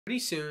Pretty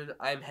soon,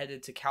 I'm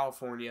headed to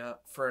California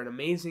for an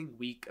amazing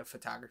week of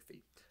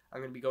photography.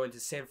 I'm going to be going to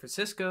San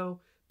Francisco,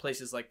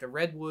 places like the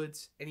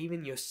Redwoods, and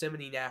even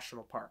Yosemite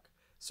National Park.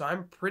 So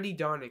I'm pretty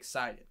darn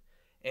excited.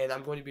 And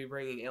I'm going to be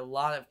bringing a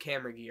lot of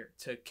camera gear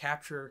to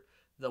capture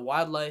the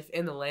wildlife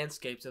and the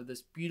landscapes of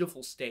this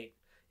beautiful state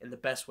in the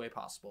best way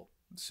possible.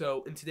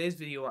 So in today's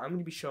video, I'm going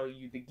to be showing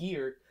you the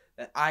gear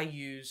that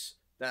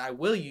I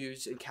will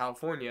use in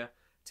California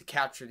to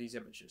capture these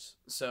images.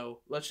 So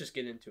let's just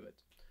get into it.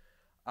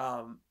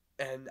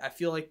 And I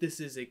feel like this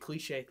is a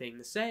cliche thing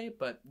to say,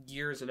 but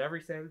gears and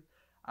everything,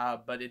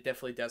 but it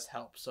definitely does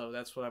help. So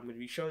that's what I'm going to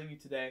be showing you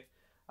today.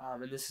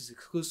 And this is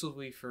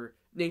exclusively for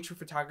nature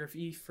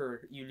photography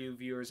for you new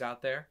viewers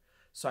out there.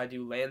 So I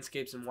do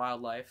landscapes and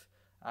wildlife,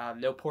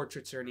 no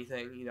portraits or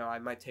anything. You know, I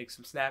might take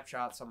some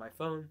snapshots on my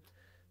phone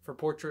for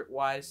portrait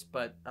wise,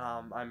 but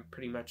I'm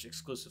pretty much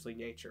exclusively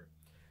nature.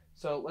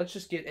 So let's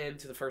just get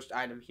into the first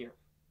item here.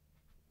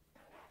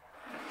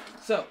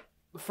 So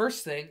the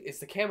first thing is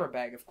the camera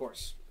bag, of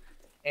course.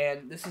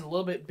 And this is a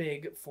little bit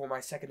big for my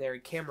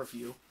secondary camera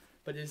view,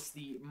 but it's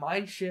the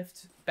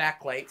Mindshift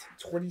Backlight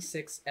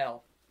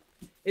 26L.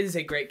 It is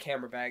a great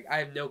camera bag. I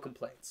have no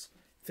complaints.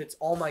 Fits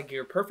all my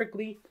gear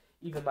perfectly,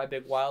 even my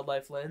big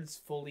wildlife lens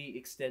fully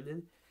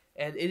extended,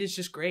 and it is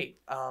just great.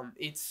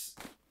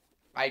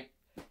 I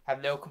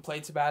have no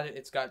complaints about it.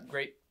 It's got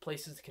great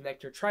places to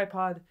connect your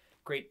tripod,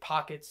 great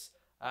pockets,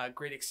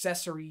 great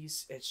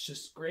accessories. It's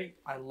just great.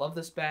 I love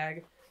this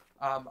bag.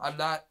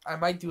 I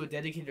might do a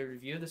dedicated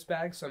review of this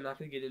bag, so I'm not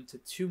going to get into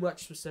too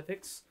much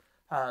specifics,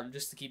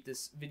 just to keep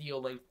this video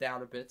length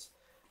down a bit.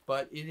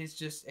 But it is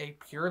just a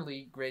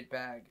purely great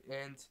bag,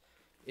 and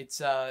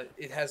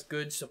it has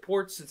good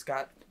supports. It's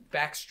got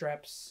back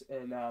straps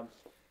and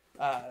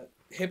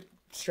hip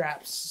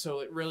straps, so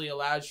it really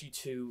allows you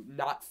to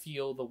not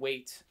feel the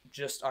weight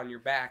just on your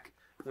back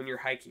when you're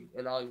hiking.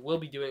 And I will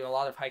be doing a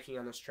lot of hiking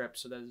on this trip,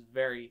 so that is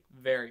very,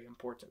 very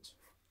important.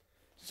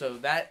 So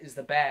that is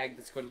the bag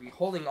that's going to be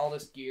holding all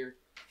this gear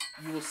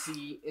you will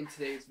see in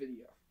today's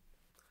video.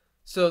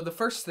 So the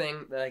first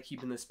thing that I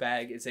keep in this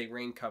bag is a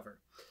rain cover.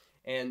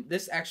 And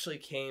this actually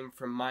came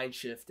from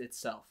Mindshift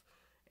itself.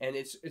 And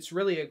it's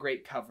really a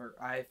great cover.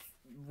 I've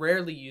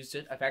rarely used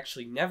it. I've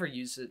actually never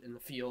used it in the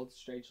field,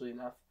 strangely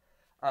enough.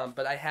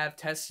 But I have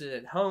tested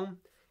it at home.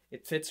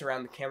 It fits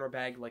around the camera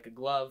bag like a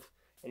glove.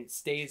 And it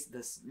stays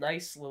this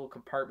nice little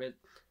compartment,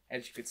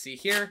 as you can see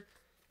here.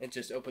 It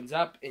just opens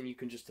up and you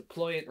can just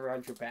deploy it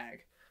around your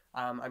bag.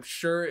 I'm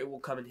sure it will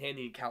come in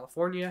handy in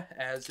California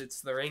as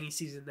it's the rainy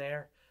season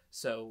there.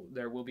 So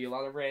there will be a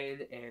lot of rain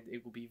and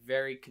it will be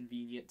very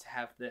convenient to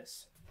have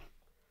this.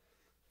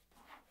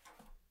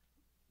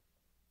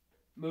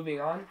 Moving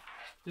on,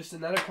 just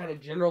another kind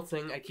of general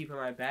thing I keep in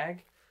my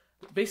bag.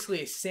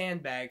 Basically a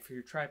sandbag for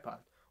your tripod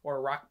or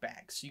a rock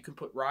bag. So you can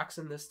put rocks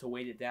in this to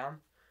weight it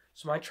down.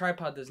 So my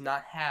tripod does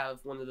not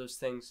have one of those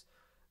things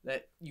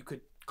that you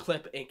could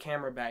clip a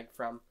camera bag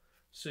from,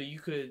 so you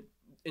could,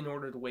 in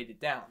order to weight it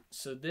down.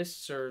 So this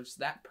serves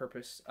that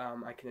purpose.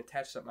 I can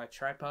attach that to my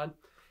tripod.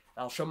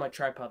 I'll show my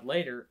tripod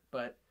later,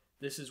 but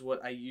this is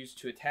what I use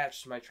to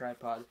attach to my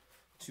tripod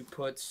to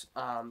put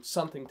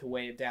something to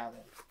weigh it down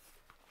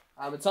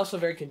in. It's also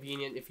very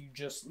convenient if you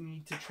just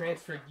need to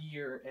transfer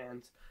gear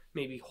and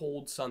maybe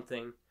hold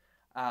something.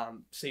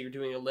 Say you're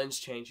doing a lens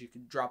change, you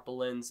could drop a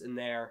lens in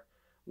there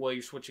while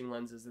you're switching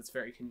lenses. It's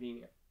very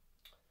convenient.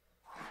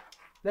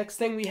 Next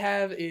thing we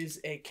have is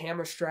a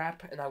camera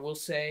strap, and I will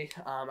say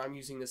I'm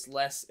using this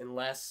less and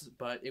less,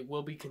 but it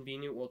will be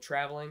convenient while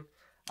traveling.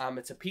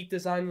 It's a Peak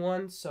Design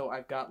one, so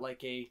I've got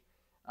like a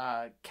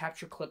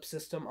capture clip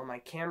system on my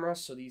camera,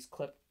 so these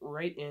clip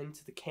right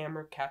into the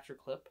camera capture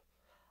clip,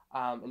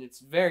 and it's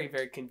very,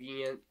 very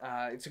convenient.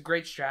 It's a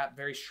great strap,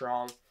 very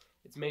strong.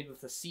 It's made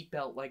with a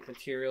seatbelt-like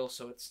material,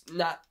 so it's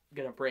not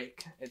gonna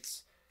break.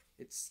 It's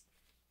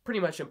pretty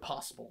much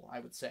impossible, I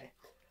would say.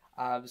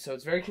 So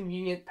it's very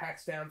convenient,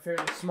 packs down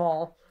fairly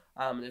small,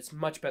 and it's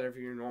much better for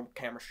your normal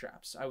camera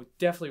straps. I would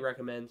definitely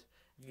recommend,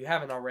 if you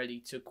haven't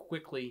already, to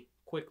quickly,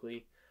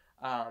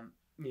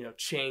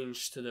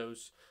 change to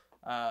those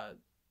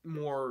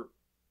more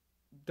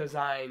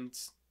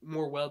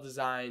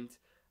well-designed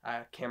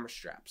camera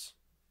straps.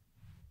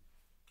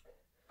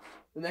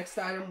 The next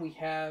item we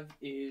have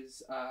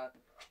is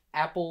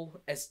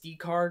Apple SD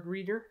card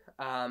reader.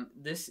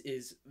 This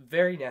is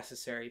very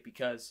necessary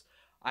because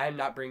I am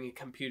not bringing a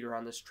computer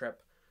on this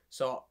trip.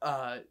 So,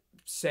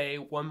 say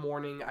one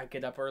morning I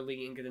get up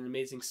early and get an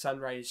amazing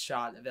sunrise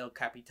shot of El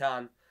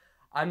Capitan.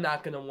 I'm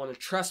not going to want to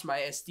trust my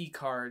SD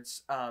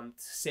cards to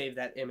save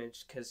that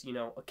image because,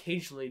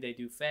 occasionally they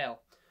do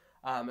fail.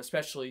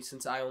 Especially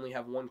since I only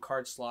have one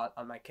card slot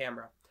on my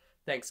camera.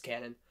 Thanks,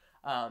 Canon.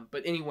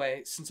 But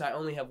anyway, since I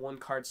only have one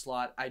card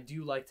slot, I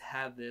do like to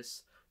have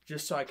this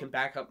just so I can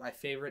back up my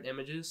favorite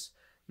images.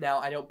 Now,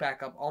 I don't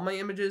back up all my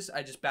images.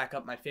 I just back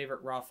up my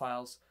favorite RAW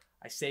files.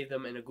 I save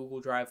them in a Google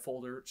Drive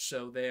folder,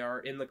 so they are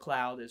in the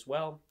cloud as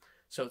well.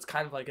 So it's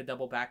kind of like a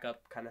double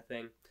backup kind of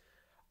thing.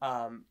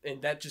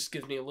 And that just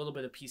gives me a little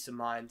bit of peace of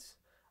mind.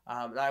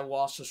 And I will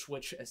also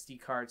switch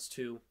SD cards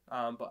too,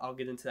 but I'll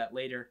get into that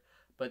later.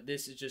 but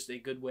this is just a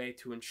good way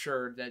to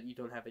ensure that you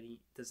don't have any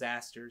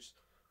disasters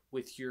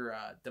with your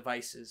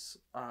devices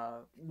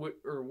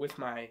or with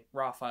my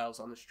raw files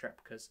on this trip,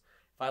 because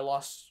if I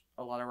lost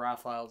a lot of raw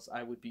files,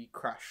 I would be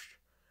crushed,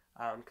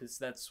 because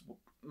that's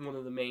one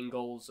of the main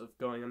goals of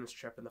going on this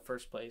trip in the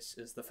first place,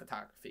 is the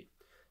photography.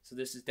 So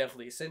this is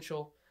definitely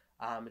essential.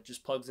 It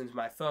just plugs into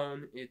my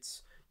phone.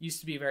 It's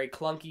used to be very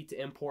clunky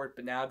to import,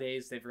 but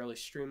nowadays they've really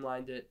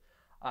streamlined it,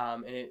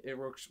 and it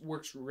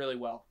works really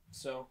well.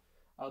 So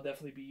I'll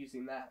definitely be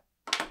using that.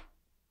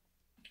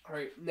 All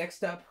right,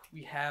 next up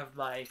we have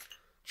my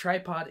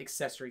tripod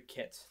accessory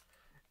kit.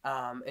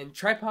 And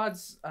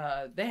tripods,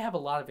 they have a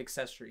lot of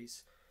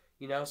accessories,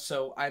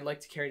 so I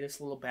like to carry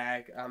this little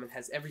bag. It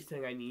has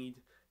everything I need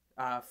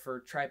for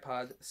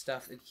tripod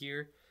stuff in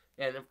here.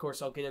 And of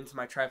course I'll get into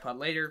my tripod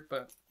later,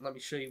 but let me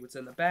show you what's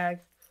in the bag.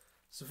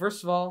 So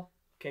first of all,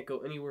 can't go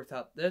anywhere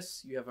without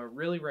this. You have a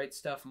Really Right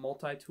Stuff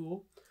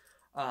multi-tool.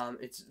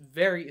 It's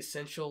very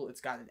essential.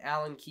 It's got an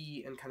Allen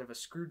key and kind of a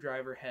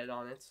screwdriver head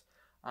on it,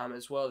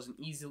 as well as an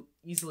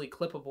easily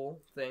clippable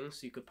thing,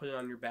 so you could put it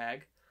on your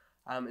bag.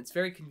 It's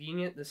very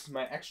convenient. This is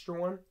my extra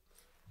one.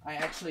 I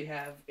actually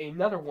have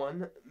another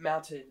one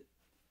mounted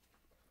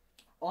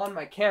on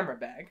my camera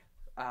bag,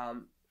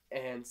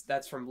 and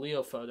that's from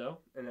Leophoto,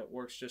 and it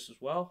works just as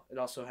well. It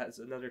also has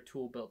another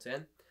tool built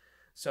in.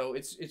 So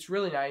it's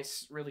really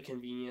nice, really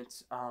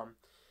convenient,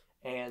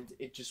 and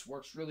it just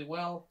works really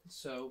well.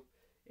 So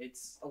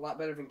it's a lot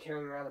better than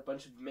carrying around a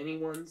bunch of mini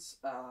ones.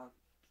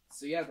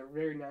 So yeah, they're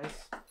very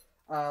nice.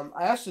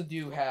 I also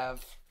do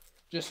have,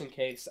 just in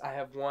case, I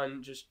have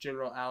one just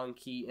general Allen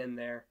key in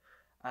there,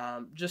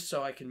 just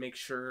so I can make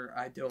sure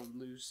I don't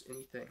lose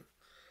anything.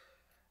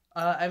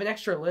 I have an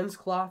extra lens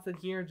cloth in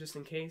here just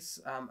in case.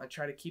 I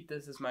try to keep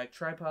this as my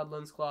tripod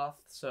lens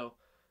cloth, so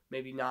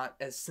maybe not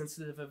as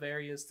sensitive of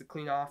areas to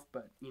clean off,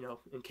 but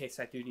in case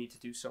I do need to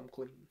do some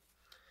cleaning.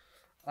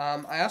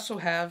 I also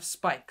have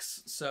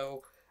spikes,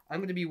 so I'm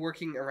going to be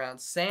working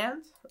around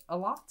sand a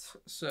lot,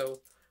 so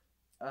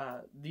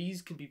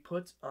these can be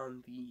put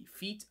on the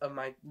feet of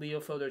my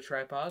Leophoto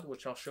tripod,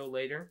 which I'll show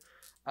later,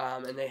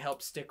 and they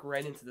help stick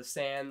right into the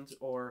sand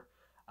or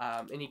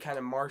any kind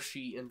of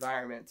marshy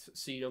environment,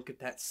 so you don't get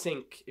that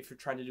sink if you're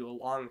trying to do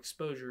a long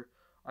exposure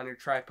on your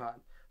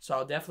tripod. So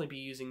I'll definitely be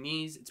using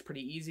these. It's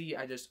pretty easy.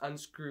 I just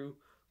unscrew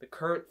the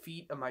current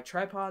feet of my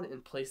tripod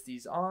and place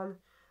these on,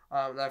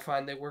 and I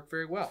find they work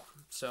very well.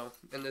 So,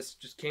 and this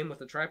just came with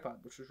a tripod,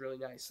 which was really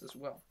nice as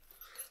well.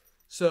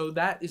 So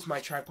that is my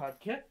tripod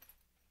kit.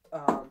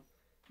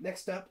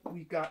 Next up,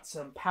 we've got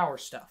some power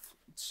stuff.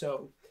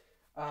 So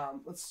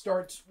let's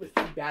start with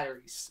the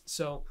batteries.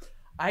 So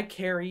I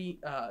carry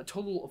a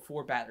total of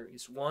 4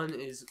 batteries. One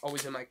is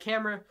always in my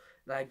camera,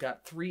 and I've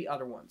got 3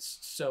 other ones.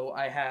 So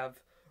I have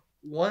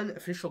one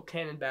official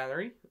Canon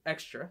battery,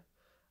 extra.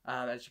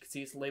 As you can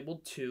see, it's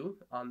labeled 2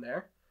 on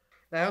there.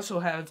 And I also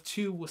have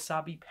 2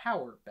 Wasabi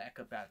Power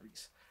backup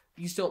batteries.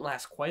 These don't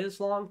last quite as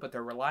long, but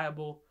they're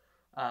reliable.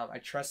 I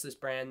trust this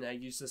brand. I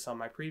used this on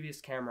my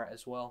previous camera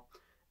as well,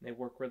 and they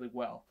work really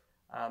well.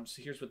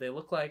 So here's what they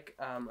look like.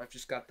 I've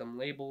just got them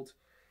labeled,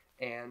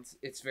 and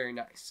it's very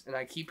nice. And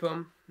I keep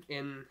them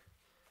in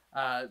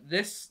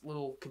this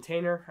little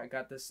container. I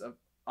got this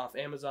off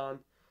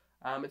Amazon.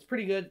 It's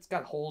pretty good. It's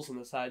got holes in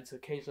the side, so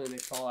occasionally they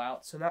fall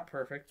out. So not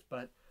perfect,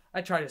 but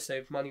I try to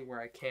save money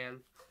where I can,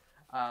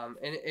 and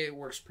it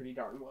works pretty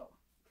darn well.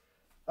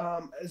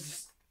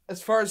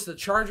 As far as the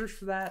chargers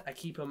for that, I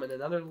keep them in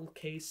another little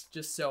case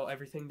just so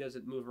everything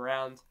doesn't move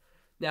around.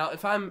 Now,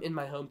 if I'm in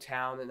my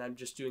hometown and I'm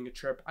just doing a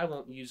trip, I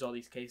won't use all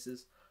these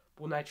cases.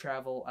 But when I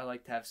travel, I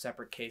like to have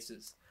separate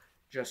cases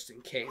just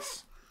in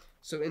case.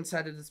 So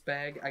inside of this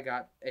bag, I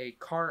got a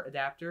car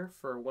adapter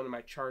for one of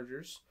my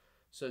chargers.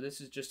 So this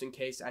is just in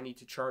case I need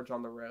to charge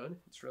on the road.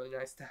 It's really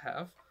nice to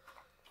have.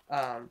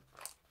 I've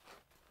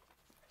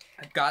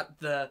got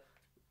the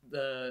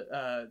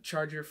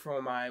charger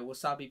for my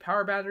Wasabi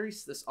Power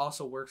batteries. This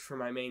also works for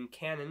my main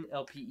Canon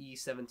LPE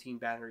 17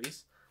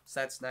 batteries.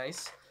 So that's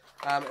nice.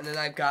 And then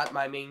I've got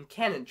my main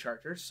Canon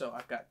charger. So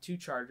I've got 2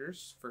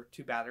 chargers for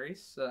 2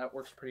 batteries. So that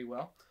works pretty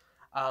well.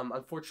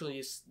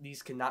 Unfortunately,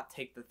 these cannot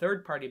take the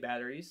third-party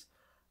batteries.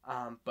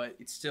 But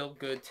it's still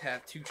good to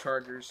have 2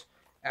 chargers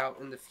out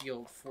in the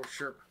field for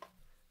sure.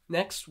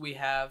 Next, we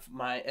have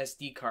my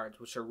SD cards,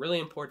 which are really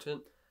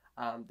important.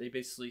 They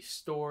basically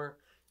store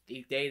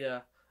the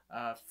data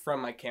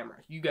from my camera.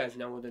 You guys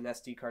know what an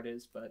SD card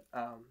is, but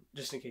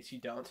just in case you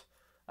don't.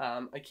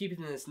 I keep it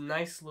in this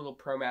nice little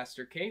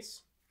ProMaster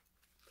case.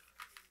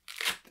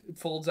 It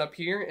folds up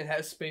here. It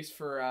has space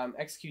for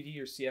XQD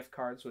or CF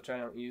cards, which I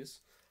don't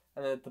use.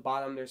 And then at the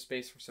bottom, there's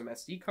space for some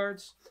SD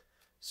cards.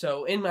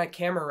 So in my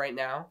camera right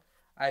now,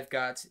 I've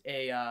got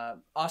a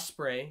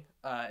Osprey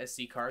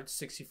SD card,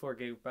 64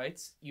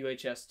 gigabytes,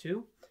 UHS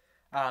 2.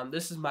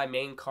 This is my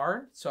main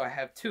card, so I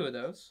have 2 of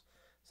those.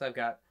 So I've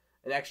got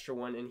an extra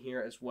one in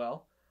here as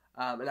well.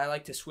 And I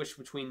like to switch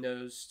between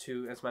those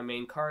 2 as my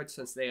main cards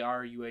since they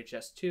are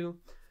UHS 2.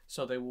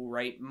 So they will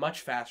write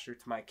much faster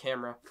to my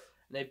camera.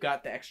 And they've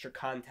got the extra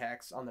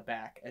contacts on the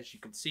back, as you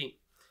can see.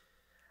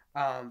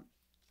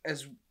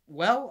 As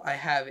Well, I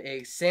have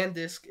a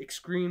SanDisk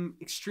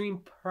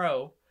Extreme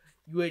Pro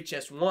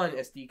UHS-1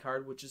 SD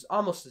card, which is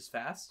almost as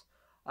fast.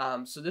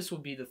 So this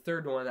would be the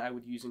third one I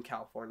would use in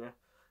California.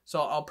 So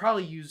I'll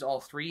probably use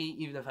all three,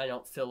 even if I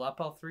don't fill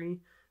up all three,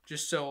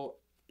 just so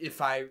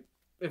if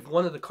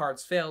one of the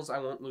cards fails, I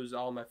won't lose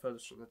all my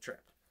photos from the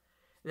trip.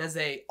 And as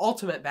a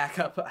ultimate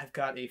backup, I've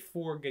got a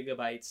 4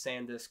 gigabyte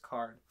SanDisk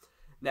card.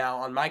 Now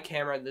on my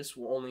camera, this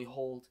will only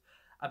hold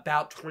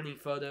about 20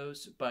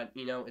 photos, but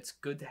you know, it's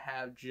good to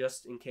have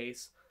just in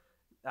case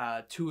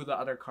 2 of the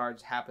other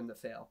cards happen to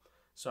fail.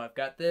 So I've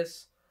got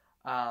this.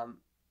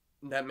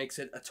 That makes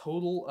it a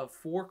total of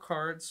 4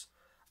 cards.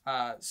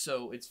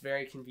 So it's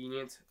very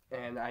convenient,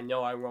 and I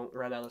know I won't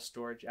run out of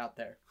storage out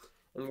there.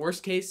 In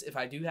worst case, if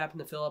I do happen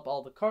to fill up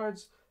all the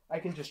cards, I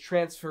can just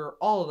transfer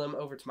all of them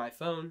over to my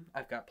phone.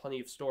 I've got plenty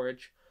of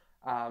storage,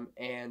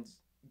 and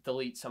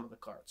delete some of the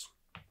cards.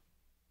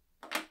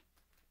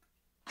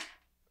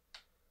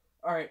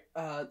 Alright,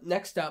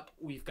 next up,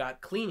 we've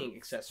got cleaning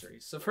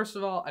accessories. So first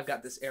of all, I've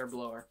got this air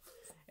blower.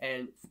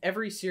 And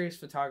every serious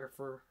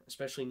photographer,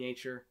 especially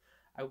nature,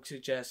 I would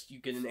suggest you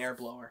get an air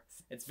blower.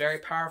 It's very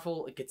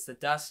powerful. It gets the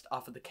dust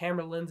off of the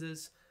camera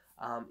lenses,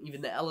 even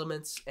the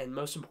elements, and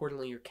most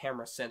importantly, your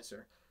camera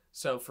sensor.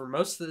 So for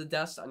most of the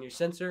dust on your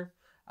sensor,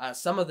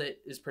 some of it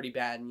is pretty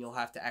bad and you'll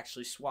have to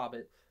actually swab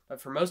it. But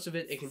for most of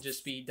it, it can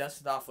just be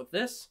dusted off with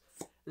this.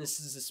 And this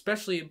is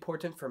especially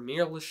important for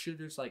mirrorless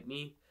shooters like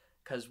me,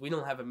 because we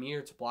don't have a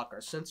mirror to block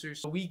our sensors.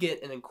 So we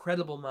get an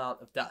incredible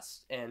amount of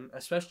dust. And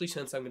especially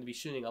since I'm going to be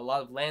shooting a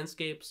lot of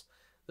landscapes,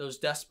 those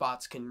dust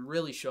spots can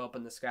really show up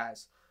in the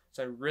skies.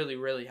 So I really,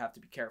 really have to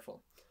be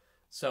careful.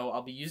 So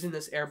I'll be using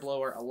this air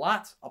blower a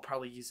lot. I'll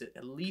probably use it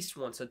at least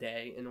once a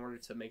day in order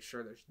to make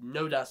sure there's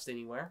no dust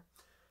anywhere.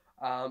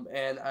 And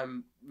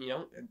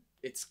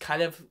it's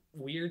kind of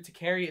weird to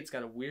carry. It's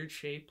got a weird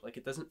shape. Like,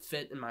 it doesn't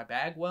fit in my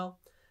bag well,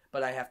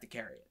 but I have to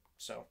carry it.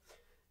 So,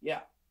 yeah.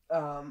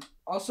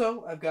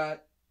 Also, I've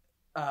got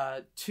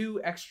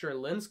 2 extra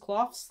lens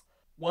cloths.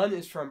 One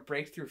is from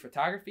Breakthrough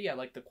Photography. I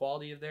like the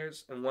quality of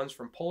theirs. And one's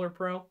from Polar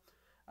Pro.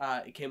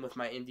 It came with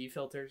my ND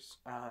filters.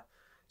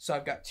 So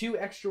I've got 2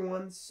 extra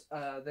ones.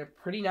 They're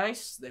pretty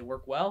nice. They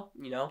work well.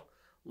 You know,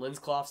 lens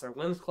cloths are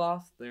lens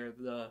cloth. They're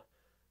the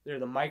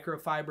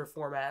microfiber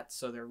format,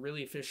 so they're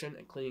really efficient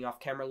at cleaning off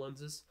camera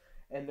lenses.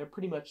 And they're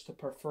pretty much the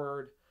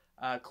preferred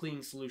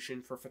cleaning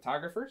solution for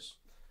photographers.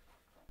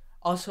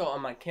 Also,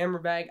 on my camera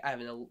bag, I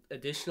have an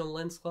additional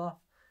lens cloth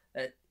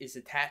that is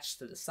attached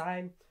to the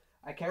side.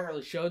 I can't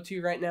really show it to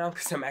you right now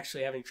because I'm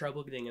actually having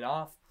trouble getting it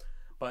off,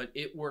 but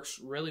it works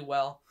really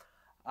well,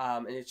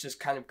 and it's just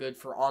kind of good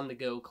for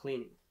on-the-go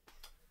cleaning.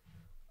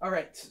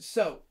 Alright,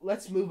 so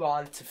let's move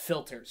on to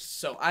filters.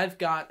 So I've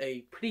got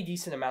a pretty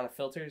decent amount of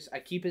filters. I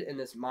keep it in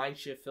this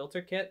Mindshift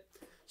filter kit,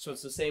 so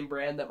it's the same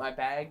brand that my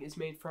bag is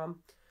made from,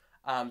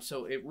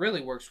 so it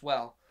really works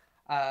well.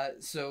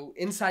 So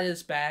inside of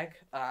this bag,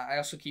 I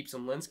also keep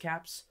some lens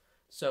caps.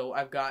 So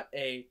I've got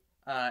a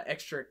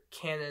extra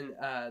Canon.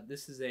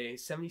 This is a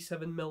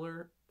 77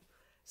 millimeter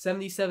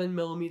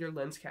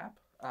lens cap.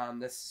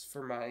 This is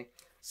for my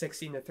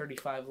 16 to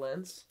 35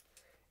 lens,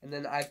 and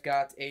then I've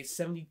got a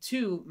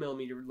 72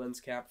 millimeter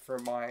lens cap for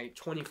my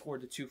 24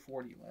 to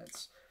 240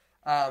 lens.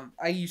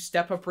 I use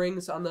step-up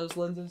rings on those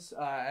lenses,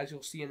 as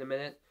you'll see in a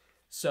minute.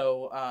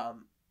 So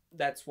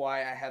that's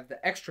why I have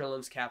the extra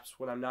lens caps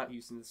when I'm not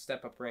using the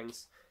step-up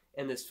rings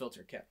in this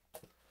filter kit.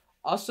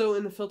 Also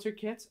in the filter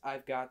kit,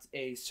 I've got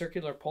a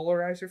circular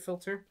polarizer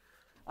filter.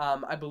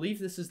 I believe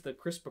this is the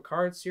Chris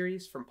Picard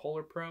series from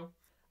Polar Pro.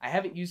 I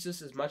haven't used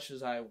this as much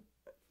as I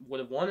would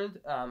have wanted.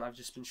 I've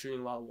just been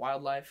shooting a lot of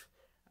wildlife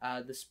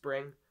this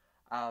spring,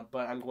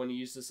 but I'm going to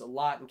use this a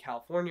lot in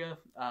California.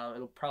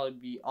 It'll probably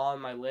be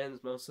on my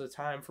lens most of the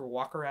time for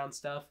walk-around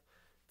stuff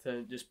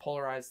to just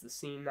polarize the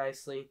scene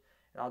nicely.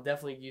 And I'll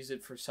definitely use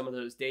it for some of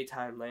those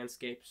daytime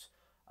landscapes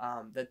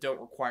that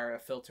don't require a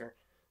filter.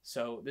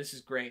 So this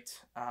is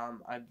great.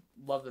 I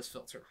love this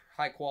filter.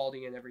 High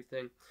quality and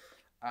everything.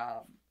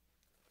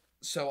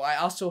 So I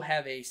also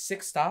have a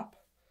 6-stop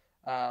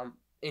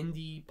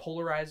ND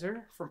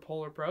polarizer from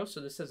Polar Pro. So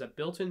this has a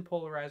built-in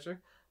polarizer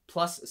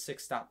plus a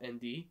 6-stop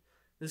ND.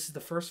 This is the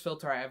first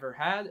filter I ever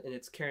had, and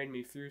it's carried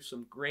me through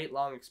some great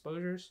long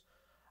exposures.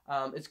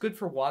 It's good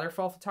for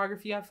waterfall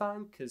photography, I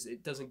find, because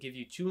it doesn't give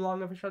you too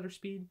long of a shutter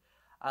speed.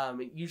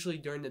 It usually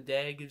during the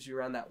day gives you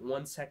around that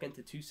 1 second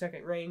to 2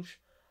 second range,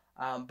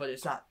 but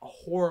it's not a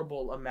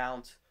horrible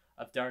amount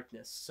of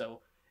darkness.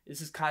 So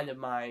this is kind of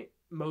my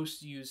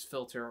most used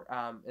filter,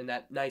 and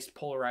that nice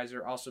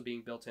polarizer also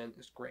being built in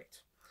is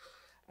great.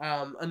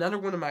 Another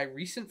one of my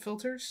recent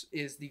filters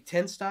is the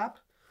 10-stop.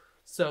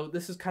 So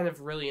this is kind of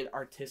really an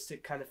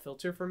artistic kind of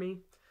filter for me.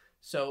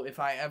 So if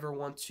I ever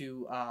want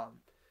to,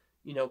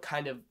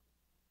 kind of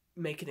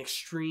make an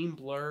extreme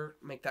blur,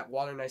 make that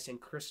water nice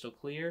and crystal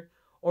clear,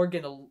 or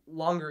get a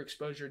longer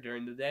exposure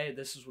during the day,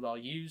 this is what I'll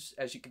use.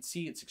 As you can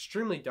see, it's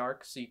extremely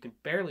dark, so you can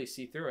barely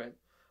see through it.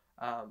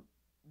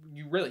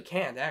 You really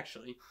can't,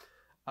 actually.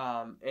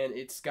 And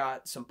it's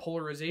got some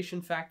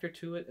polarization factor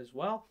to it as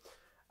well.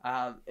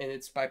 and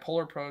it's by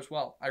Polar Pro as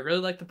well. I really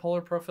like the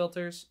Polar Pro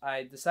filters.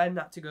 I decided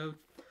not to go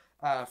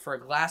for a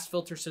glass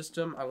filter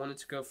system. I wanted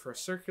to go for a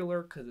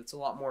circular because it's a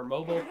lot more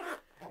mobile,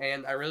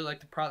 and I really like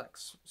the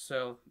products.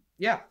 So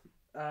yeah,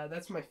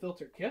 that's my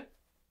filter kit.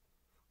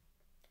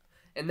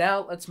 And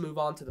now let's move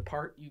on to the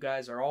part you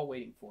guys are all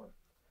waiting for,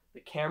 the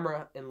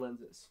camera and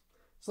lenses.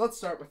 So let's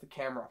start with the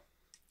camera.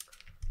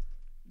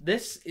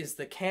 This is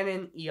the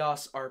Canon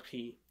EOS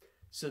RP.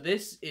 So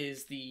this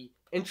is the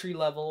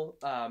entry-level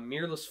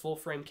mirrorless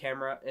full-frame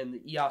camera in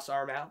the EOS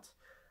R mount.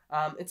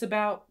 It's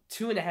about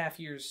 2.5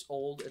 years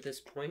old at this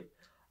point.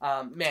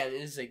 Man, it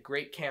is a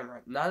great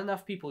camera. Not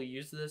enough people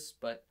use this,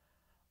 but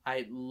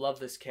I love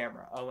this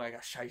camera. Oh my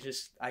gosh,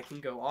 I can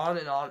go on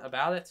and on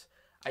about it.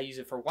 I use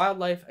it for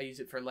wildlife, I use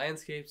it for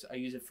landscapes, I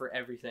use it for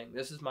everything.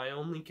 This is my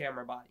only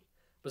camera body,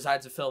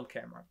 besides a film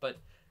camera.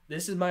 But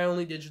this is my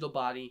only digital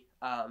body.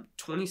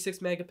 26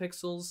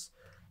 megapixels,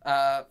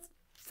 4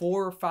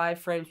 or 5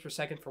 frames per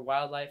second for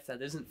wildlife.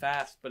 That isn't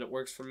fast, but it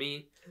works for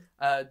me.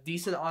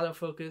 Decent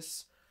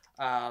autofocus,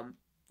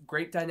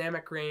 great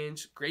dynamic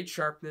range, great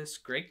sharpness,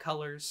 great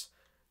colors,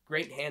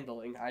 great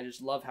handling. I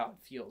just love how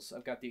it feels.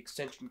 I've got the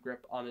extension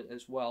grip on it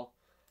as well.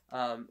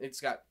 It's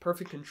got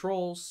perfect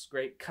controls,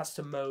 great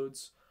custom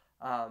modes.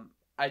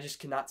 I just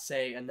cannot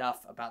say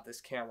enough about this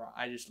camera.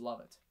 I just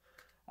love it.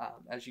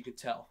 As you can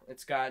tell,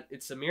 it's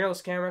a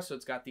mirrorless camera, so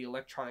it's got the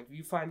electronic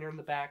viewfinder in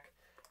the back,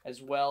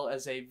 as well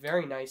as a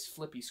very nice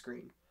flippy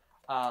screen,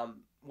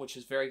 which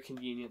is very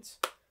convenient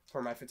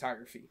for my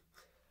photography.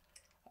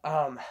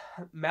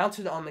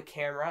 Mounted on the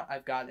camera,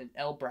 I've got an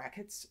L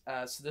brackets,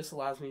 so this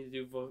allows me to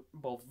do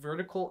both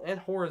vertical and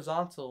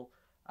horizontal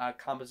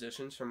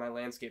compositions for my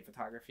landscape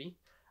photography.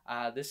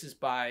 This is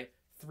by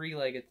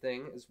three-legged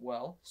thing as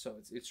well, so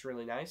it's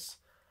really nice,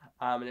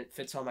 and it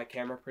fits on my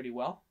camera pretty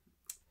well.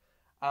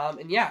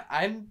 And yeah,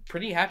 I'm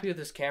pretty happy with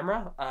this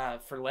camera.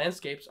 For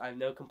landscapes, I have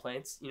no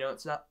complaints. You know,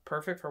 it's not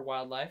perfect for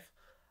wildlife,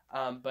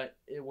 but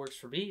it works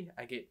for me.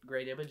 I get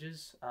great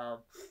images.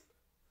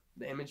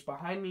 The image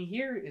behind me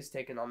here is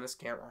taken on this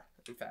camera,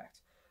 in fact.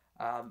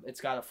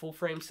 It's got a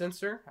full-frame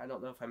sensor, I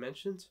don't know if I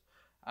mentioned,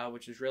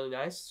 which is really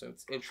nice. So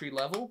it's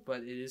entry-level,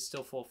 but it is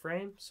still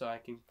full-frame, so I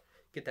can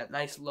get that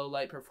nice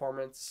low-light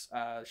performance,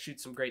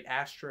 shoot some great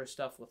Astro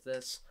stuff with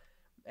this,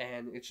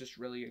 and it's just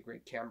really a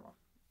great camera.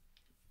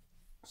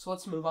 So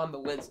let's move on to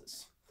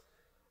lenses.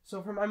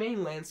 So for my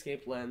main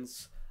landscape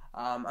lens,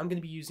 I'm going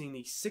to be using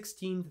the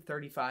 16-35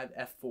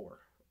 f4.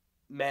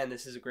 Man,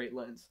 this is a great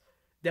lens.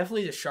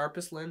 Definitely the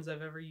sharpest lens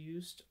I've ever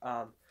used.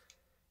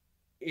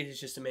 It is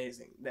just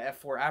amazing. The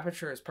f4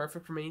 aperture is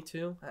perfect for me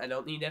too. I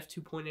don't need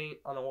f2.8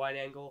 on a wide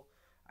angle.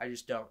 I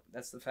just don't.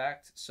 That's the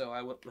fact. So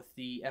I went with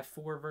the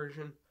f4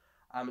 version.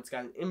 It's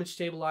got an image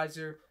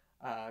stabilizer,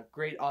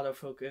 great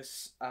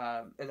autofocus,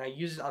 and I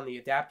use it on the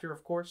adapter,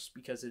 of course,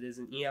 because it is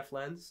an EF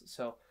lens.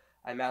 So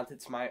I mount it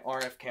to my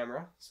RF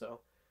camera. So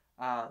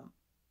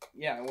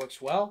yeah, it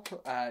works well.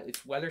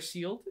 It's weather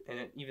sealed, and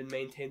it even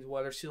maintains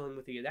weather sealing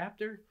with the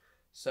adapter.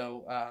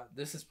 So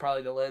this is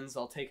probably the lens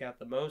I'll take out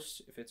the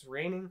most if it's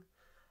raining.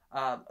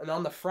 And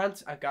on the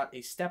front, I've got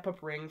a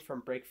step-up ring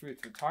from Breakthrough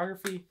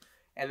Photography,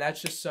 and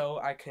that's just so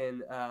I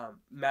can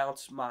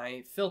mount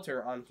my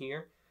filter on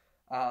here.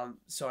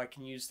 So I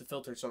can use the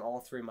filters on all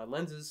 3 of my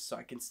lenses, so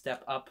I can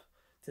step up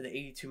to the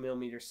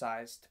 82mm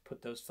size to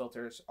put those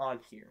filters on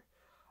here.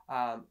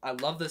 I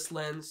love this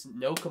lens,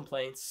 no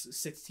complaints.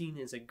 16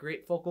 is a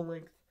great focal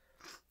length.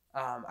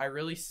 I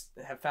really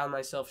have found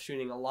myself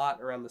shooting a lot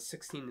around the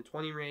 16 to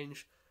 20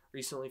 range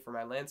recently for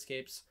my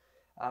landscapes.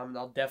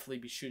 I'll definitely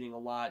be shooting a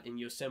lot in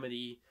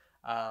Yosemite,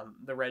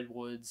 the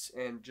Redwoods,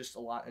 and just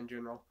a lot in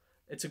general.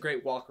 It's a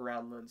great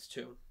walk-around lens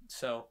too.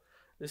 So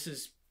this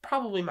is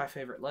probably my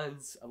favorite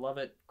lens. I love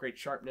it. Great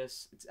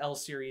sharpness. It's L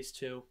series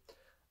too.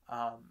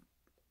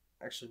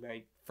 Actually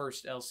my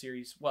first L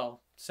series,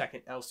 well,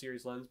 second L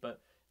series lens,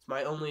 but it's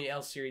my only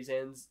L series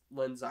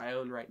lens I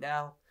own right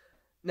now.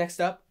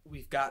 Next up,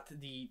 we've got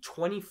the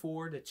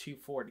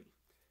 24-240.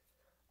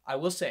 I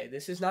will say,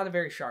 this is not a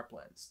very sharp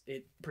lens.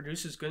 It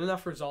produces good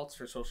enough results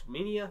for social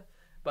media,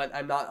 but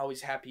I'm not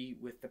always happy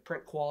with the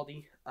print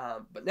quality.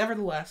 But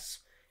nevertheless,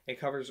 it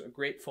covers a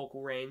great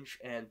focal range,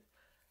 and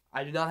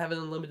I do not have an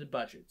unlimited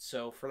budget.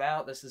 So for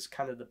now, this is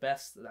kind of the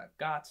best that I've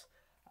got.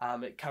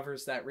 It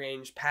covers that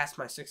range past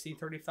my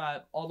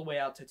 16-35 all the way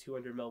out to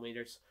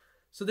 200mm.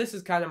 So this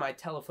is kind of my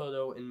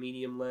telephoto and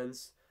medium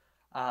lens.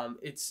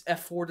 It's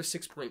f4 to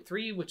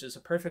 6.3, which is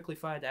a perfectly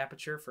fine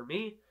aperture for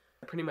me.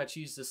 I pretty much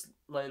use this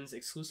lens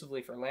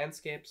exclusively for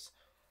landscapes.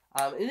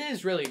 It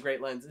is really a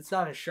great lens. It's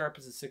not as sharp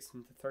as a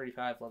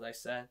 16-35,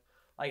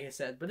 like I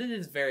said, but it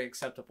is very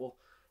acceptable.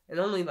 And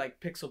only like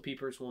pixel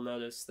peepers will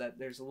notice that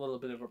there's a little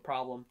bit of a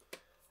problem.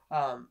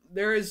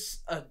 There is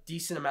a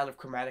decent amount of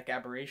chromatic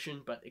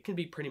aberration, but it can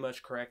be pretty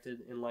much corrected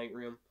in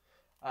Lightroom.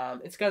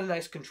 It's got a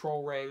nice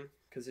control ring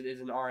because it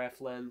is an RF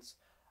lens.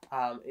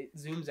 It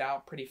zooms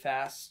out pretty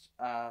fast.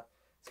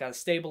 It's got a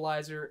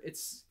stabilizer.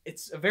 It's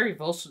a very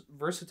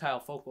versatile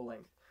focal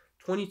length.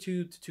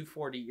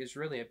 22-240 is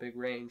really a big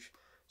range.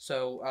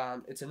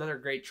 So it's another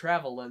great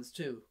travel lens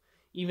too.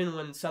 even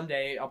when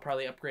someday I'll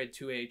probably upgrade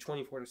to a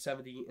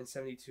 24-70 and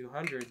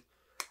 7200,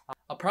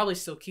 I'll probably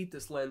still keep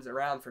this lens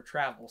around for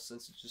travel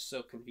since it's just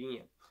so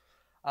convenient.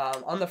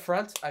 On the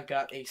front, I've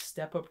got a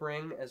step-up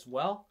ring as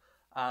well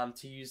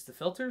to use the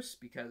filters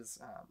because,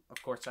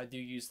 of course, I do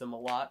use them a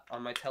lot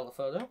on my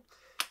telephoto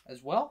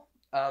as well.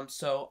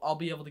 So I'll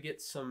be able to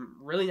get some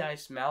really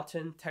nice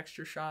mountain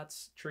texture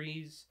shots,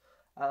 trees,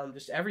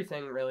 just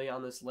everything really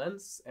on this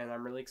lens, and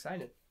I'm really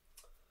excited.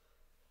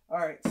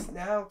 Alright, so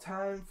now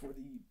time for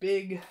the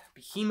big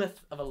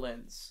behemoth of a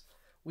lens.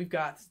 We've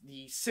got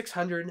the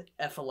 600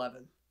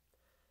 f11.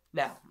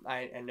 Now,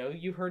 I know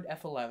you heard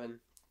f11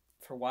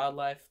 for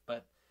wildlife,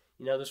 but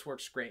you know this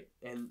works great.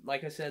 And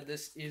like I said,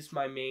 this is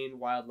my main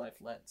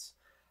wildlife lens.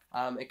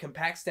 It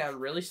compacts down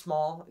really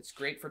small. It's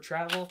great for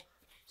travel.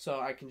 So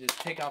I can just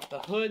take off the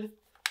hood,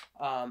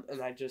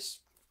 and I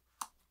just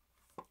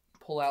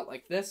pull out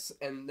like this,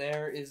 and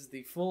there is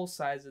the full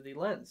size of the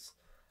lens.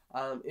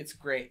 It's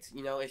great.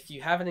 You know, if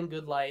you have it in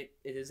good light,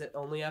 it is at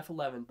only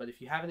f11, but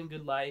if you have it in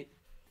good light,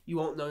 you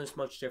won't notice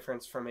much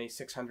difference from a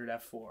 600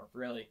 f4,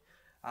 really.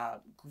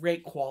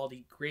 Great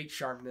quality, great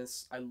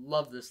sharpness. I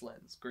love this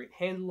lens. Great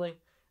handling.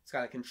 It's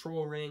got a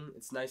control ring.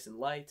 It's nice and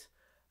light.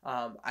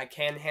 I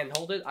can hand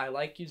hold it. I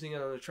like using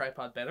it on a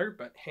tripod better,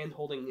 but hand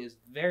holding is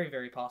very,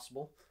 very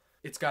possible.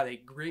 It's got a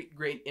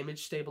great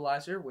image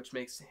stabilizer, which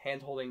makes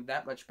hand holding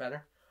that much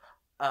better.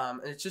 And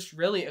it's just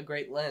really a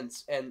great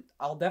lens, and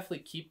I'll definitely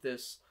keep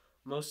this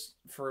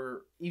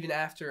for even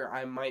after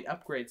I might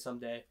upgrade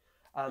someday.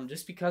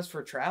 Just because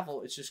for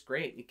travel, it's just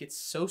great. It gets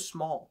so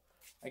small.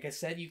 Like I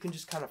said, you can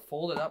just kind of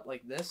fold it up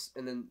like this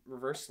and then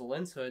reverse the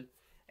lens hood,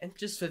 and it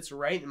just fits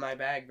right in my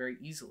bag very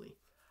easily.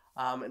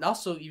 It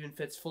also even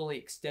fits fully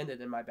extended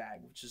in my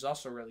bag, which is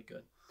also really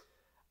good.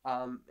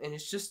 And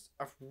it's just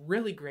a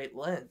really great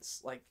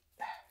lens. Like,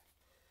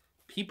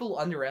 people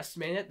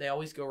underestimate it. They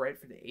always go right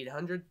for the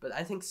 800, but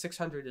I think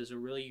 600 is a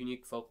really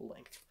unique focal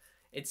length.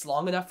 It's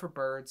long enough for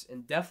birds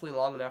and definitely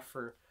long enough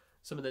for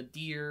some of the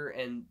deer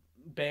and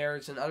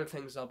bears and other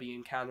things I'll be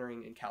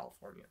encountering in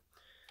California.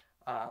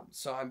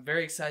 So I'm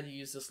very excited to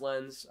use this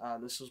lens.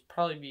 This will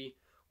probably be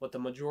what the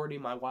majority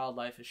of my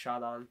wildlife is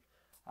shot on.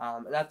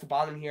 And at the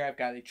bottom here, I've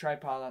got a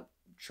tripod,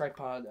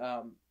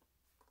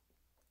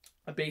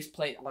 a base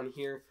plate on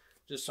here,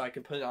 just so I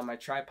can put it on my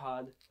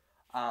tripod.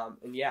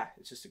 And yeah,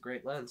 it's just a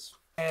great lens.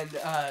 And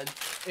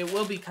it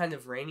will be kind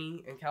of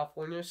rainy in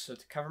California, so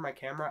to cover my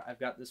camera, I've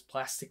got this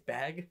plastic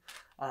bag,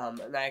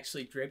 and I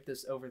actually draped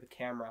this over the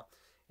camera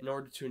in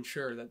order to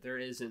ensure that there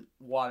isn't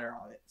water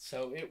on it.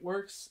 So it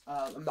works.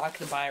 I'm not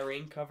going to buy a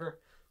rain cover,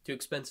 too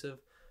expensive,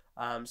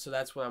 so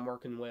that's what I'm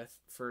working with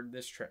for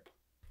this trip.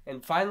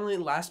 And finally,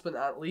 last but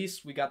not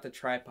least, we got the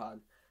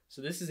tripod.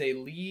 So this is a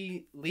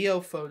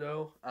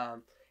Leofoto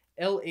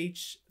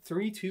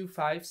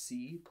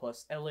LH325C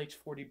plus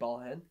LH40 ball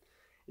head.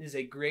 It is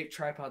a great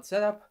tripod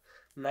setup.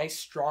 Nice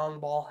strong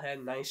ball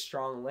head, nice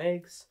strong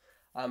legs.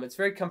 It's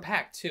very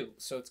compact too.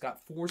 So it's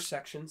got 4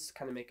 sections to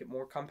kind of make it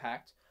more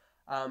compact.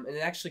 And it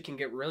actually can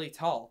get really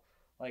tall,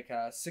 like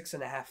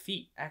 6.5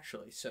 feet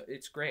actually. So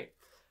it's great.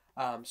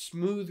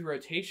 Smooth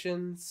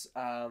rotations,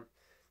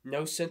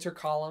 no center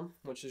column,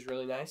 which is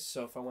really nice.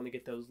 So if I want to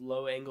get those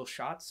low angle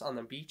shots on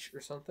the beach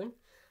or something,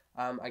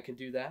 I can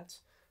do that.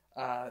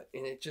 And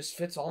it just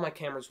fits all my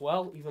cameras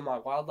well, even my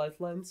wildlife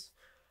lens.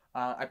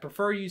 I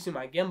prefer using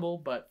my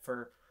gimbal, but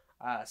for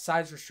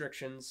size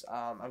restrictions,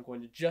 I'm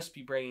going to just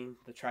be bringing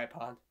the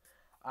tripod,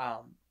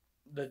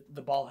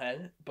 the ball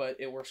head, but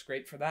it works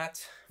great for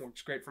that. It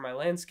works great for my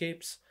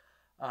landscapes,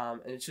 and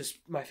it's just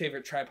my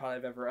favorite tripod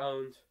I've ever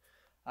owned.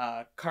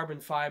 Carbon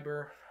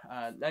fiber,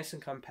 nice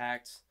and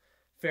compact,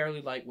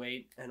 fairly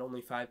lightweight at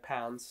only 5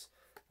 pounds,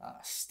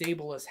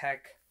 stable as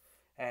heck,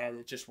 and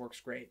it just works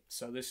great.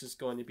 So this is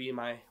going to be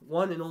my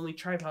one and only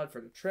tripod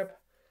for the trip,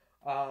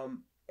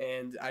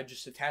 and I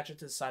just attach it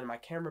to the side of my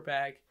camera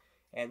bag,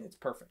 and it's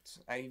perfect.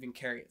 I even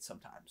carry it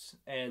sometimes.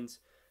 And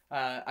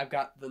I've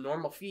got the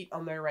normal feet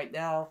on there right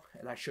now,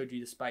 and I showed you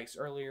the spikes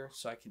earlier,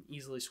 so I can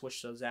easily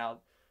switch those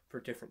out for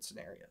different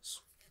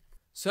scenarios.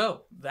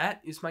 So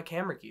that is my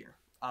camera gear.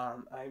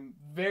 I'm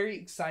very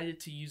excited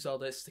to use all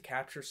this to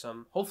capture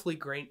some hopefully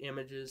great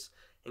images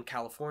in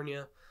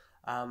California.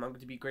 I'm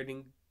going to be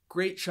getting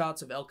great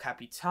shots of El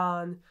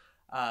Capitan,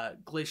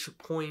 Glacier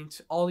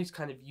Point, all these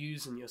kind of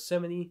views in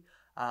Yosemite.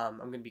 I'm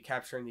going to be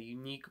capturing the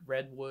unique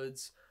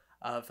redwoods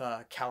of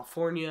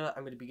California.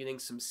 I'm going to be getting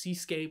some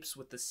seascapes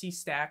with the sea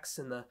stacks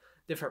and the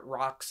different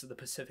rocks of the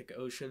Pacific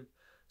Ocean.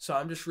 So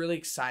I'm just really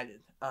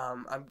excited.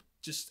 I've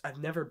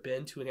never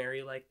been to an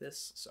area like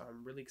this, so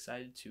I'm really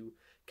excited to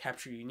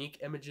capture unique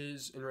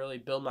images and really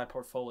build my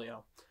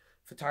portfolio.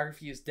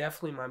 Photography is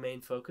definitely my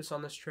main focus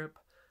on this trip,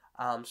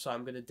 so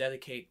I'm going to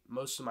dedicate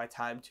most of my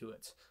time to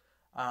it.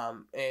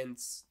 And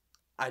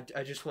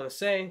I just want to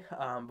say,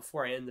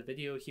 before I end the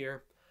video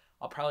here,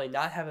 I'll probably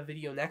not have a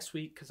video next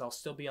week because I'll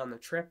still be on the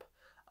trip,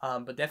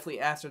 but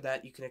definitely after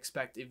that you can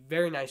expect a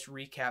very nice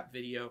recap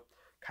video,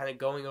 kind of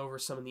going over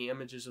some of the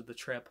images of the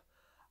trip.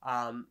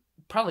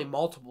 Probably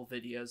multiple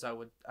videos,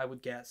 I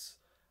would guess,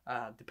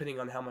 depending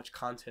on how much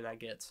content I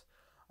get.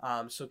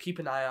 So keep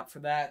an eye out for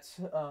that.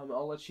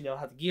 I'll let you know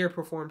how the gear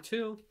performed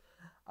too.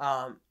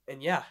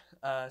 And yeah,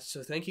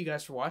 so thank you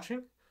guys for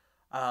watching.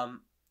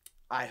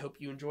 I hope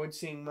you enjoyed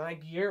seeing my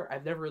gear.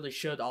 I've never really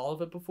showed all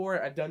of it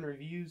before. I've done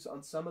reviews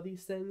on some of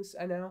these things,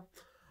 I know.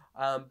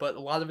 But a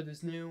lot of it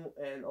is new,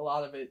 and a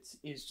lot of it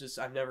is just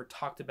I've never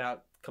talked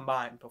about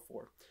combined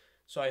before.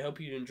 So I hope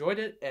you enjoyed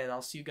it, and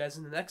I'll see you guys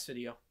in the next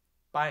video.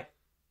 Bye.